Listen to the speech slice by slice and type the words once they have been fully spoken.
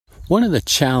One of the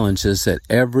challenges that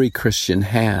every Christian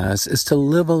has is to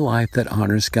live a life that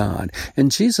honors God. And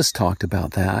Jesus talked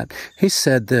about that. He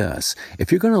said this,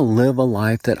 if you're going to live a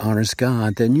life that honors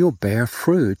God, then you'll bear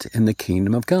fruit in the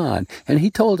kingdom of God. And he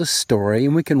told a story,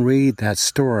 and we can read that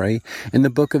story in the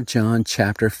book of John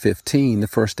chapter 15, the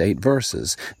first 8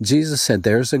 verses. Jesus said,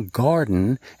 there's a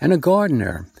garden and a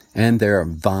gardener, and there are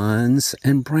vines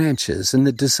and branches. And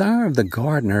the desire of the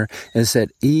gardener is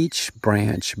that each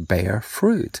branch bear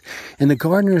fruit. And the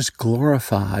gardener is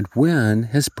glorified when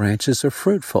his branches are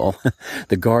fruitful.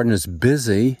 The gardener is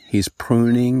busy. He's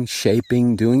pruning,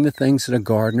 shaping, doing the things that a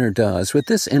gardener does with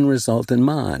this end result in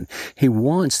mind. He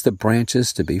wants the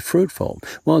branches to be fruitful.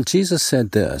 Well, Jesus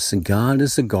said this, God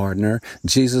is the gardener.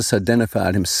 Jesus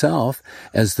identified himself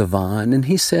as the vine. And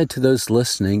he said to those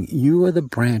listening, you are the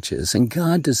branches, and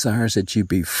God desires that you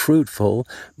be fruitful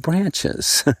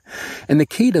branches. And the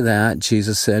key to that,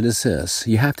 Jesus said, is this.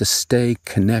 You have to stay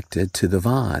connected to the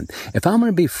vine. If I'm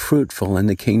going to be fruitful in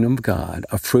the kingdom of God,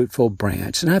 a fruitful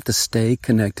branch, then I have to stay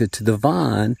connected to the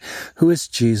vine, who is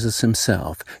Jesus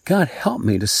himself. God, help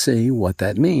me to see what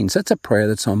that means. That's a prayer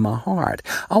that's on my heart.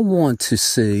 I want to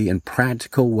see in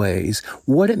practical ways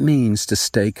what it means to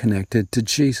stay connected to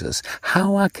Jesus,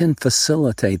 how I can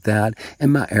facilitate that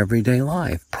in my everyday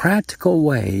life. Practical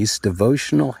ways,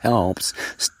 devotional helps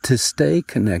to stay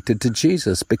connected to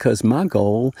Jesus, because my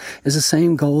goal is the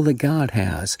same goal that God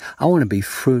has. I want to be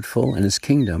fruitful in his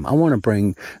kingdom. I want to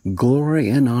bring glory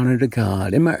and honor to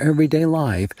God in my everyday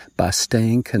life by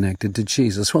staying connected to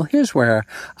Jesus. Well, here's where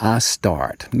I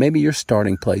start. Maybe your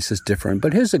starting place is different,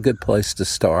 but here's a good place to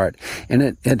start,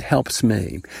 and it helps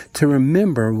me to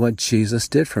remember what Jesus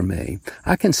did for me.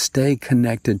 I can stay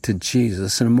connected to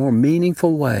Jesus in a more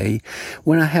meaningful way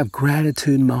when I have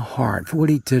gratitude in my heart for what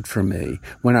he did for me.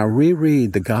 When I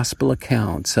reread the gospel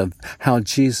accounts of how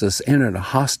Jesus entered a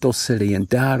hostile city and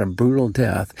died a brutal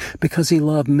death because he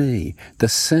loved me. The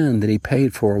sin that he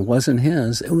paid for wasn't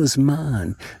his, it was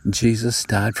mine. Jesus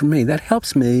died for me. That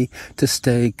helps me to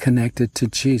stay connected to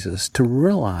Jesus, to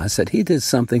realize that he did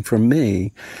something for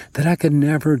me that I could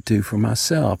never do for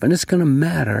myself. And it's going to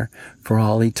matter for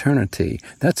all eternity.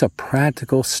 That's a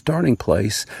practical starting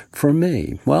place for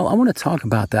me. Well, I want to talk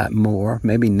about that more,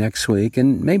 maybe next week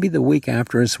and maybe the week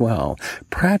after as well.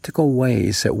 Practical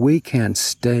ways that we can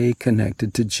stay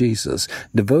connected to Jesus.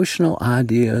 Devotional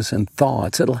ideas and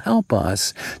thoughts that'll help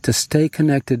us to stay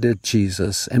connected to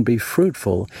Jesus and be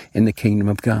fruitful in the kingdom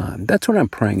of God. That's what I'm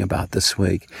praying about this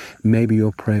week. Maybe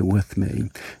you'll pray with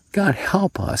me. God,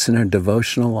 help us in our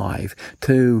devotional life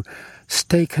to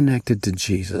stay connected to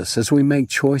Jesus as we make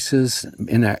choices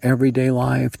in our everyday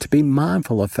life, to be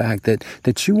mindful of the fact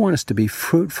that you want us to be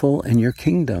fruitful in your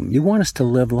kingdom. You want us to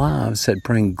live lives that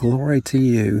bring glory to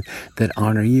you, that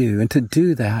honor you. And to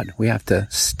do that, we have to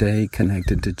stay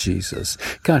connected to Jesus.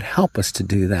 God, help us to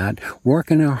do that.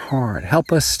 Work in our heart.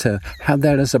 Help us to have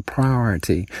that as a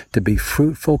priority, to be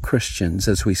fruitful Christians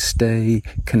as we stay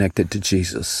connected to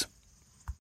Jesus.